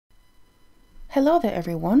Hello there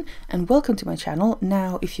everyone and welcome to my channel.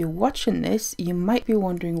 Now if you're watching this you might be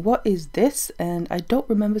wondering what is this and I don't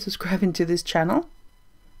remember subscribing to this channel.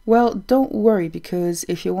 Well, don't worry, because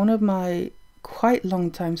if you're one of my quite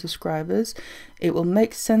long time subscribers it will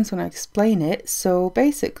make sense when I explain it. So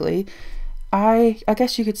basically I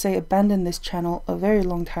guess you could say abandoned this channel a very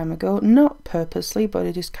long time ago, not purposely, but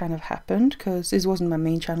it just kind of happened because this wasn't my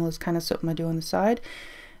main channel. It's kind of something I do on the side.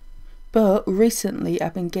 But recently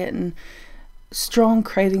I've been getting strong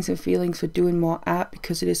cravings and feelings for doing more art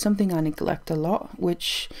because it is something I neglect a lot,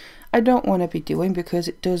 which I don't want to be doing because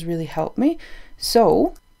it does really help me.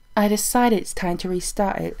 So I decided it's time to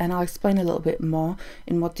restart it, and I'll explain a little bit more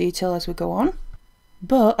in more detail as we go on.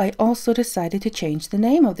 But I also decided to change the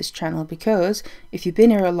name of this channel because if you've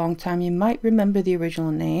been here a long time you might remember the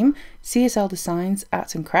original name, CSL Designs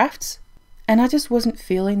Arts and Crafts. And I just wasn't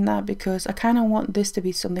feeling that because I kind of want this to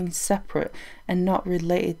be something separate and not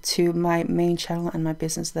related to my main channel and my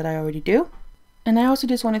business that I already do. And I also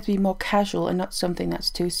just want it to be more casual and not something that's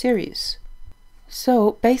too serious.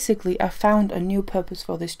 So basically I found a new purpose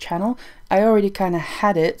for this channel. I already kind of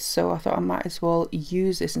had it, so I thought I might as well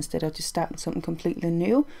use this instead of just starting something completely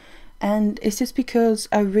new. And it's just because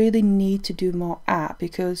I really need to do more art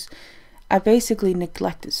because I basically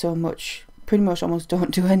neglect it so much. Pretty much almost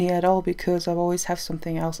don't do any at all because I always have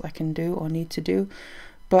something else I can do or need to do.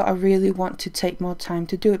 But I really want to take more time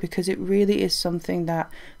to do it because it really is something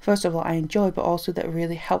that, first of all, I enjoy, but also that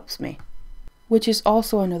really helps me. Which is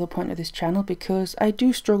also another point of this channel because I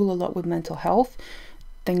do struggle a lot with mental health,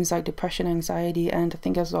 things like depression, anxiety, and I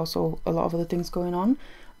think there's also a lot of other things going on.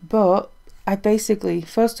 But I basically,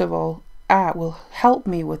 first of all, art will help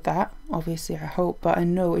me with that. Obviously I hope, but I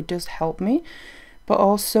know it does help me. But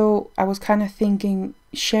also I was kind of thinking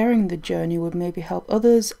sharing the journey would maybe help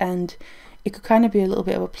others, and it could kind of be a little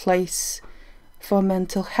bit of a place for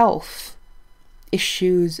mental health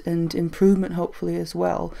issues and improvement hopefully as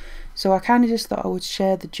well. So I kind of just thought I would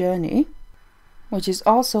share the journey, which is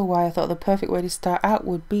also why I thought the perfect way to start out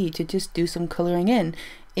would be to just do some colouring in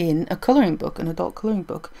a colouring book, an adult colouring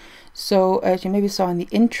book. So as you maybe saw in the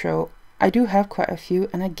intro, I do have quite a few,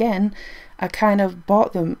 and again I kind of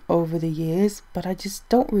bought them over the years but I just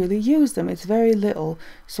don't really use them. It's very little,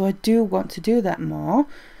 so I do want to do that more,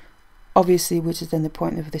 obviously, which is then the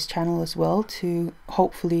point of this channel as well, to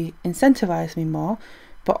hopefully incentivize me more.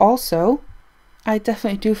 But also I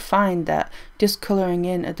definitely do find that just colouring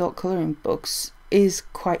in adult colouring books is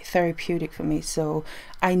quite therapeutic for me, so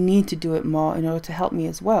I need to do it more in order to help me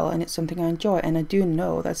as well, and it's something I enjoy, and I do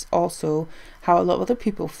know that's also how a lot of other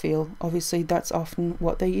people feel. Obviously that's often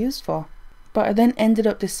what they're used for. But I then ended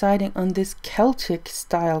up deciding on this Celtic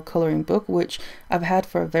style colouring book, which I've had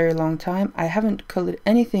for a very long time. I haven't coloured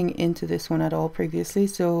anything into this one at all previously,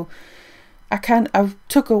 so I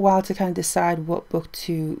took a while to kind of decide what book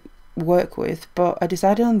to work with, but I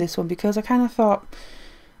decided on this one because I kind of thought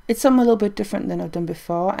it's something a little bit different than I've done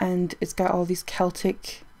before, and it's got all these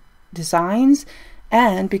Celtic designs,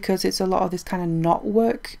 and because it's a lot of this kind of knot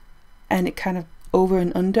work and it kind of over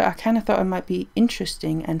and under, I kind of thought it might be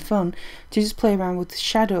interesting and fun to just play around with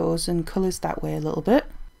shadows and colours that way a little bit,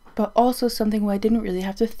 but also something where I didn't really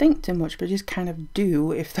have to think too much but just kind of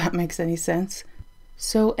do, if that makes any sense.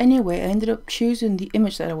 So anyway, I ended up choosing the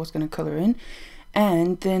image that I was going to colour in,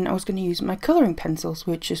 and then I was going to use my colouring pencils,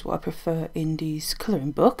 which is what I prefer in these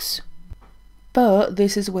colouring books. But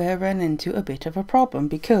this is where I ran into a bit of a problem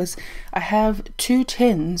because I have two large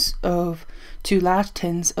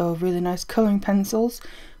tins of really nice colouring pencils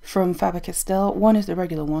from Faber-Castell. One is the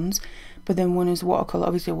regular ones, but then one is watercolour.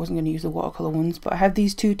 Obviously I wasn't going to use the watercolour ones, but I have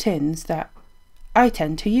these two tins that I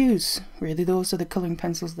tend to use. Really, those are the colouring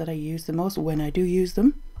pencils that I use the most when I do use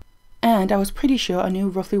them. And I was pretty sure I knew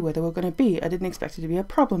roughly where they were going to be. I didn't expect it to be a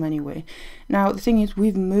problem anyway. Now the thing is,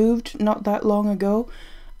 we've moved not that long ago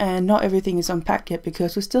and not everything is unpacked yet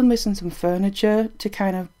because we're still missing some furniture to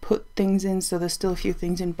kind of put things in, so there's still a few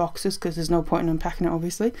things in boxes because there's no point in unpacking it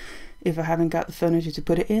obviously if I haven't got the furniture to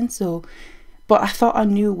put it in. So, but I thought I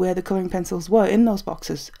knew where the colouring pencils were in those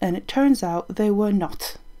boxes, and it turns out they were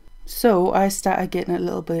not. So I started getting a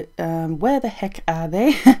little bit where the heck are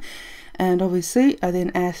they? And obviously I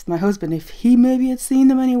then asked my husband if he maybe had seen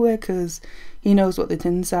them anywhere because he knows what the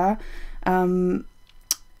tins are, and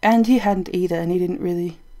he hadn't either, and he didn't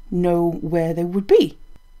really know where they would be.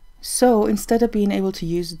 So instead of being able to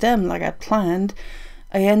use them like I planned,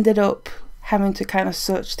 I ended up having to kind of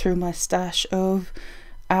search through my stash of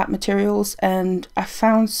art materials, and I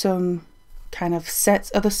found some kind of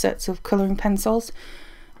other sets of colouring pencils,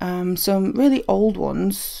 some really old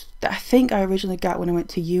ones that I think I originally got when I went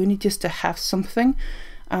to uni just to have something.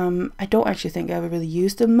 I don't actually think I ever really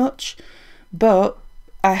used them much, but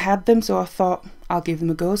I had them, so I thought I'll give them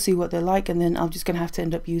a go, see what they're like, and then I'm just gonna have to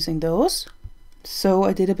end up using those. So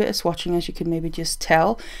I did a bit of swatching, as you can maybe just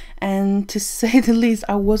tell, and to say the least,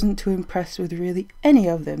 I wasn't too impressed with really any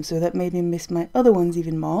of them, so that made me miss my other ones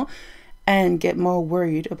even more and get more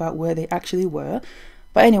worried about where they actually were.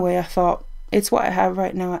 But anyway, I thought it's what I have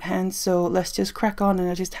right now at hand, so let's just crack on, and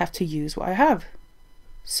I just have to use what I have.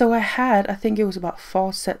 So I think it was about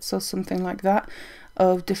 4 sets or something like that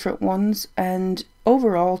of different ones, and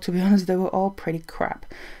overall, to be honest, they were all pretty crap.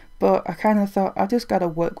 But I kind of thought I just gotta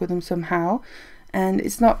work with them somehow, and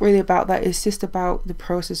it's not really about that, it's just about the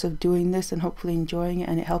process of doing this and hopefully enjoying it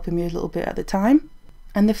and it helping me a little bit at the time.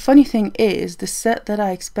 And the funny thing is, the set that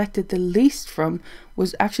I expected the least from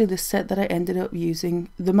was actually the set that I ended up using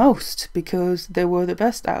the most, because they were the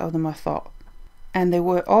best out of them, I thought. And they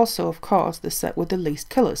were also, of course, the set with the least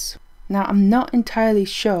colours. Now, I'm not entirely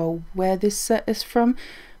sure where this set is from,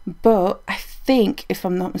 but I think, if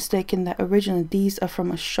I'm not mistaken, that originally these are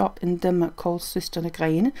from a shop in Denmark called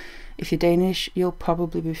Jewellery. If you're Danish, you'll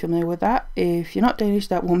probably be familiar with that. If you're not Danish,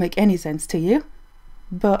 that won't make any sense to you.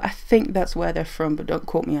 But I think that's where they're from, but don't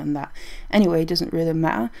quote me on that. Anyway, it doesn't really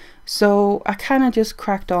matter. So I kind of just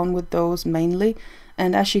cracked on with those mainly.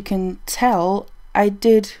 And as you can tell, I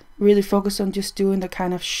did really focus on just doing the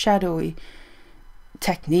kind of shadowy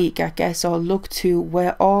technique, I guess, or look to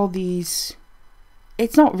where all these...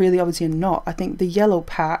 It's not really obviously a knot. I think the yellow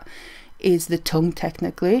part is the tongue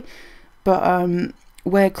technically, but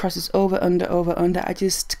where it crosses over, under, I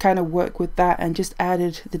just kind of work with that and just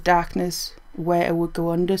added the darkness where it would go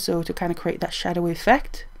under, so to kind of create that shadowy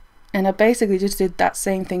effect. And I basically just did that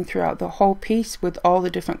same thing throughout the whole piece with all the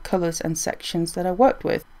different colours and sections that I worked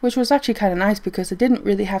with, which was actually kind of nice because I didn't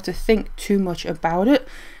really have to think too much about it.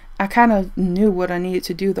 I kind of knew what I needed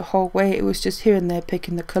to do the whole way. It was just here and there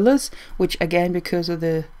picking the colours, which again, because of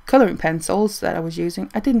the colouring pencils that I was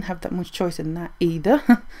using, I didn't have that much choice in that either.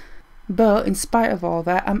 But in spite of all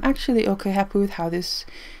that, I'm actually okay happy with how this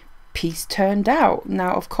piece turned out.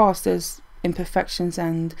 Now, of course, there's imperfections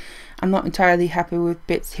and I'm not entirely happy with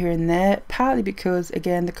bits here and there, partly because,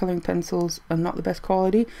 again, the colouring pencils are not the best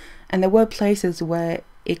quality, and there were places where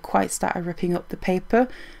it quite started ripping up the paper.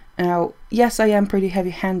 Now, yes, I am pretty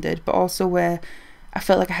heavy-handed, but also where I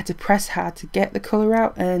felt like I had to press hard to get the colour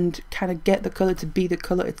out and kind of get the colour to be the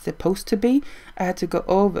colour it's supposed to be. I had to go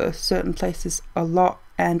over certain places a lot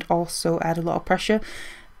and also add a lot of pressure.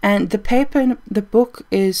 And the paper in the book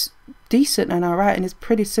is decent and alright, and it's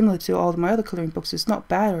pretty similar to all of my other colouring books. It's not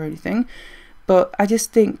bad or anything, but I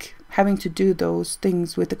just think having to do those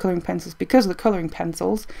things with the colouring pencils, because of the colouring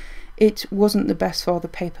pencils, it wasn't the best for the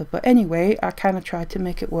paper. But anyway, I kind of tried to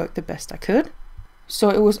make it work the best I could. So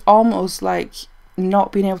it was almost like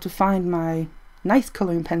not being able to find my nice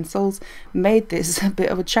colouring pencils made this a bit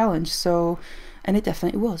of a challenge. So, and it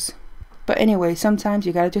definitely was. But anyway, sometimes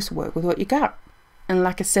you gotta just work with what you got. And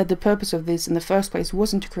like I said, the purpose of this in the first place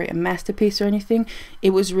wasn't to create a masterpiece or anything.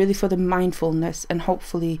 It was really for the mindfulness and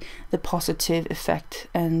hopefully the positive effect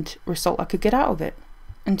and result I could get out of it.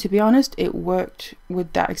 And to be honest, it worked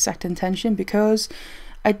with that exact intention, because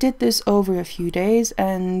I did this over a few days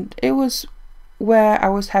and it was where I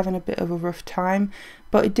was having a bit of a rough time,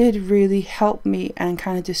 but it did really help me and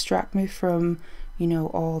kind of distract me from, you know,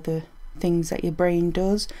 all the things that your brain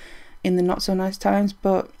does in the not so nice times.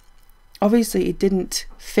 But obviously it didn't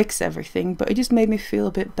fix everything, but it just made me feel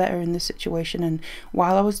a bit better in this situation and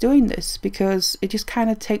while I was doing this, because it just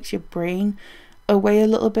kind of takes your brain away a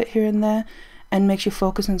little bit here and there and makes you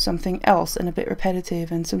focus on something else and a bit repetitive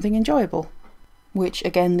and something enjoyable, which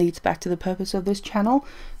again leads back to the purpose of this channel.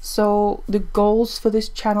 So the goals for this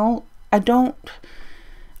channel,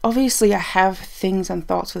 obviously I have things and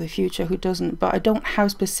thoughts for the future, who doesn't, but I don't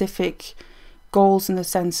have specific goals in the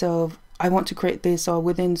sense of I want to create this, or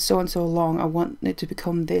within so and so long I want it to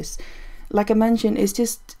become this. Like I mentioned, it's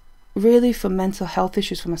just really for mental health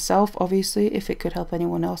issues for myself. Obviously, if it could help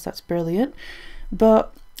anyone else, that's brilliant.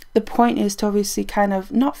 But the point is to obviously kind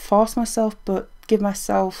of not force myself, but give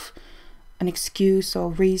myself an excuse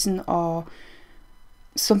or reason or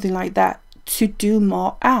something like that to do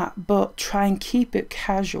more art, but try and keep it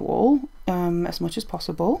casual as much as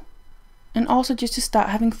possible. And also just to start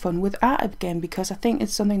having fun with art again, because I think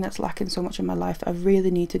it's something that's lacking so much in my life. I really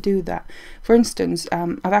need to do that. For instance,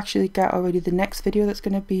 I've actually got already the next video that's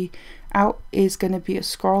going to be out is going to be a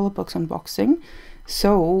Scrawler Books unboxing.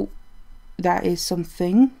 So that is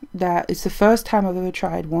something that it's the first time I've ever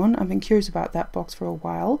tried one. I've been curious about that box for a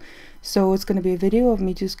while. So it's going to be a video of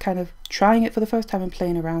me just kind of trying it for the first time and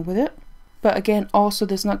playing around with it. But again, also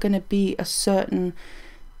there's not going to be a certain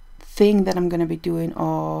thing that I'm going to be doing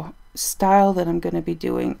or style that I'm going to be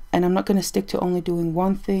doing, and I'm not going to stick to only doing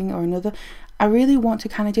one thing or another. I really want to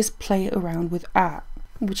kind of just play around with art,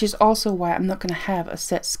 which is also why I'm not going to have a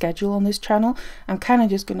set schedule on this channel. I'm kind of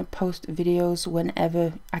just going to post videos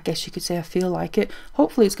whenever, I guess you could say, I feel like it.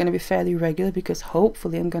 Hopefully it's going to be fairly regular, because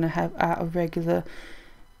hopefully I'm going to have art a regular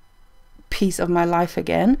piece of my life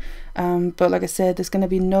again. But like I said, there's going to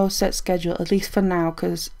be no set schedule, at least for now,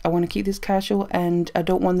 because I want to keep this casual and I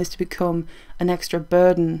don't want this to become an extra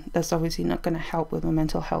burden that's obviously not going to help with my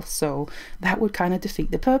mental health, so that would kind of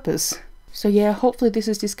defeat the purpose. So yeah, hopefully this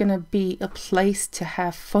is just going to be a place to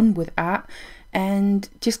have fun with art and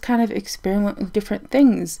just kind of experiment with different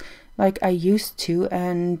things like I used to.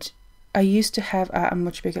 And I used to have art a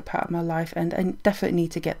much bigger part of my life, and I definitely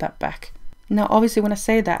need to get that back. Now obviously when I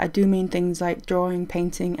say that, I do mean things like drawing,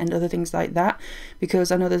 painting and other things like that,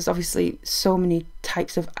 because I know there's obviously so many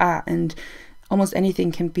types of art and almost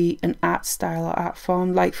anything can be an art style or art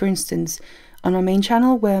form. Like for instance, on my main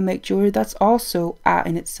channel where I make jewelry, that's also art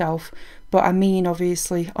in itself. But I mean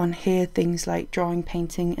obviously on here things like drawing,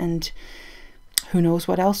 painting and who knows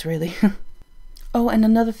what else really. Oh, and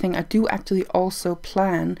another thing, I do actually also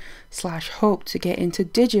plan / hope to get into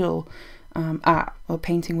digital art or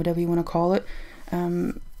painting, whatever you want to call it.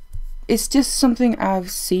 It's just something I've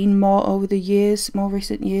seen more over the years, more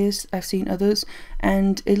recent years. I've seen others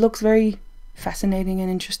and it looks very fascinating and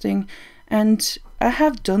interesting, and I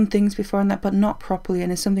have done things before in that, but not properly,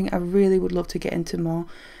 and it's something I really would love to get into more.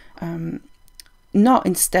 Not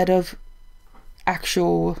instead of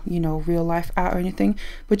actual, you know, real life art or anything,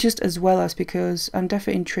 but just as well as, because I'm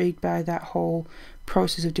definitely intrigued by that whole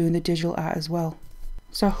process of doing the digital art as well.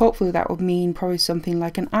 So hopefully that would mean probably something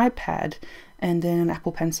like an iPad and then an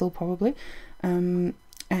Apple Pencil probably.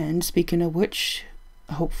 And speaking of which,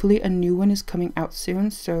 hopefully a new one is coming out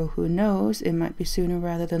soon, so who knows, it might be sooner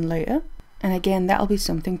rather than later. And again, that'll be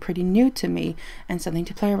something pretty new to me and something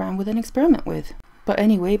to play around with and experiment with. But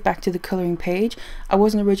anyway, back to the colouring page. I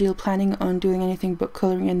wasn't originally planning on doing anything but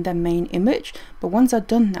colouring in the main image, but once I'd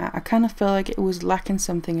done that, I kind of felt like it was lacking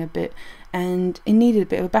something a bit and it needed a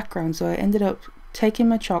bit of a background, so I ended up taking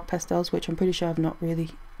my chalk pastels, which I'm pretty sure I've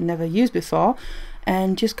never used before,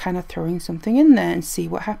 and just kind of throwing something in there and see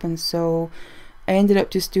what happens. So I ended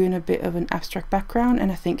up just doing a bit of an abstract background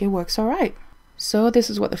and I think it works alright. So this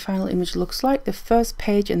is what the final image looks like, the first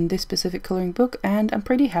page in this specific colouring book, and I'm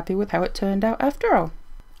pretty happy with how it turned out after all.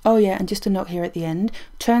 Oh yeah, and just a note here at the end,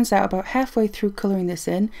 turns out about halfway through colouring this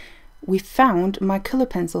in, we found my colour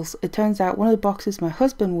pencils. It turns out one of the boxes my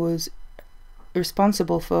husband was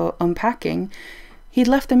responsible for unpacking, he'd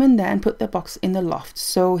left them in there and put the box in the loft,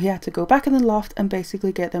 so he had to go back in the loft and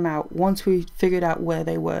basically get them out once we figured out where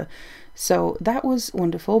they were. So that was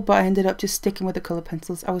wonderful, but I ended up just sticking with the colour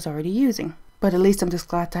pencils I was already using. But at least I'm just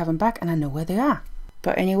glad to have them back and I know where they are.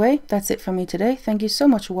 But anyway, that's it from me today. Thank you so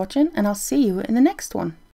much for watching and I'll see you in the next one.